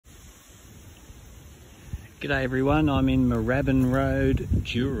G'day everyone, I'm in Muraban Road,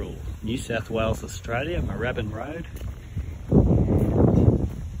 Dural, New South Wales, Australia, Muraban Road. And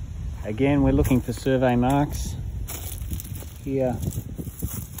again, we're looking for survey marks. Here,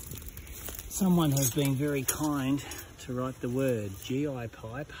 someone has been very kind to write the word GI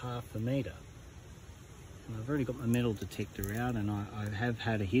pipe, 1/2 metre. And I've already got my metal detector out and I have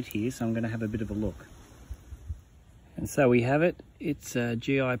had a hit here, so I'm going to have a bit of a look. And so we have it. It's a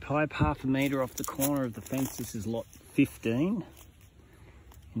GI pipe, 1/2 metre off the corner of the fence. This is lot 15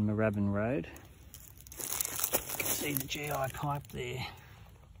 in Muraban Road. You can see the GI pipe there.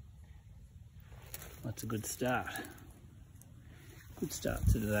 That's a good start. Good start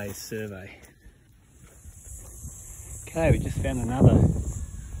to today's survey. Okay, we just found another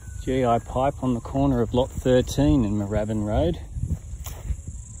GI pipe on the corner of lot 13 in Muraban Road.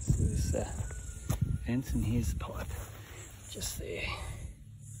 So this fence, and here's the pipe. Just there.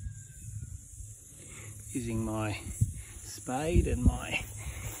 Using my spade and my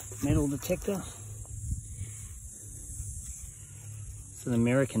metal detector. It's an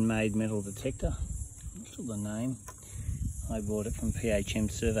American-made metal detector. Not sure the name. I bought it from PHM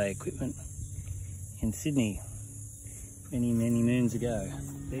Survey Equipment in Sydney many moons ago.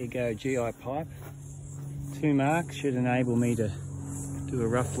 There you go, GI pipe. 2 marks should enable me to do a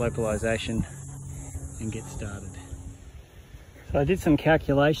rough localisation and get started. So I did some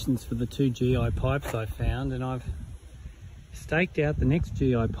calculations for the 2 GI pipes I found, and I've staked out the next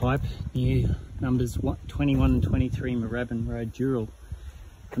GI pipe near numbers 21 and 23 Muraban Road, Dural.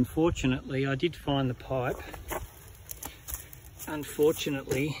 Unfortunately, I did find the pipe.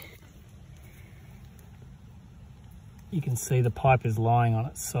 Unfortunately, you can see the pipe is lying on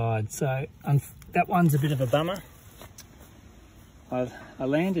its side, so that one's a bit of a bummer. I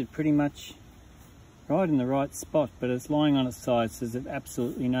landed pretty much right in the right spot, but it's lying on its side, so there's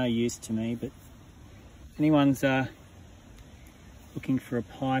absolutely no use to me. But if anyone's looking for a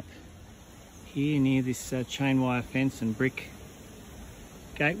pipe here near this chain wire fence and brick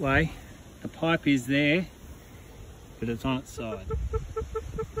gateway, the pipe is there, but it's on its side.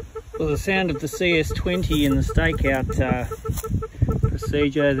 Well, the sound of the CS20 and the stakeout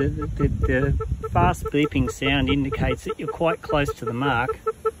procedure, the fast beeping sound indicates that you're quite close to the mark.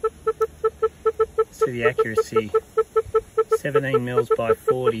 See the accuracy, 17 mils by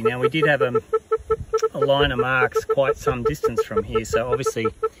 40. Now we did have a line of marks quite some distance from here, so obviously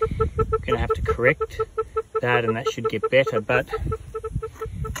we're going to have to correct that, and that should get better. But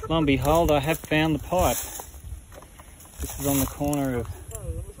lo and behold, I have found the pipe. This is on the corner of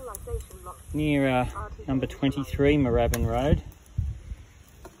near number 23 Muraban Road.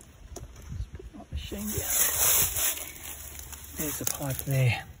 Just put my machine down. There's the pipe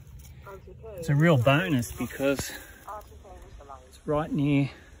there. It's a real bonus because it's right near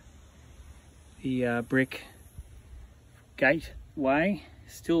the brick gateway,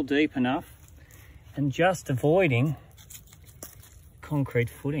 still deep enough, and just avoiding concrete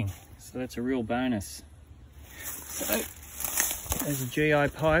footing. So that's a real bonus. So there's a GI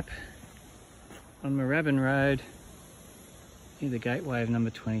pipe on Muraban Road near the gateway of number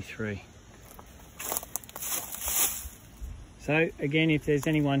 23. So again, if there's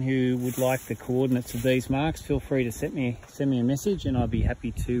anyone who would like the coordinates of these marks, feel free to send me a message, and I'll be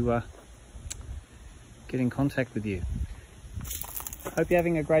happy to get in contact with you. Hope you're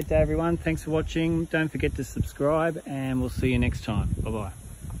having a great day, everyone. Thanks for watching. Don't forget to subscribe, and we'll see you next time. Bye bye.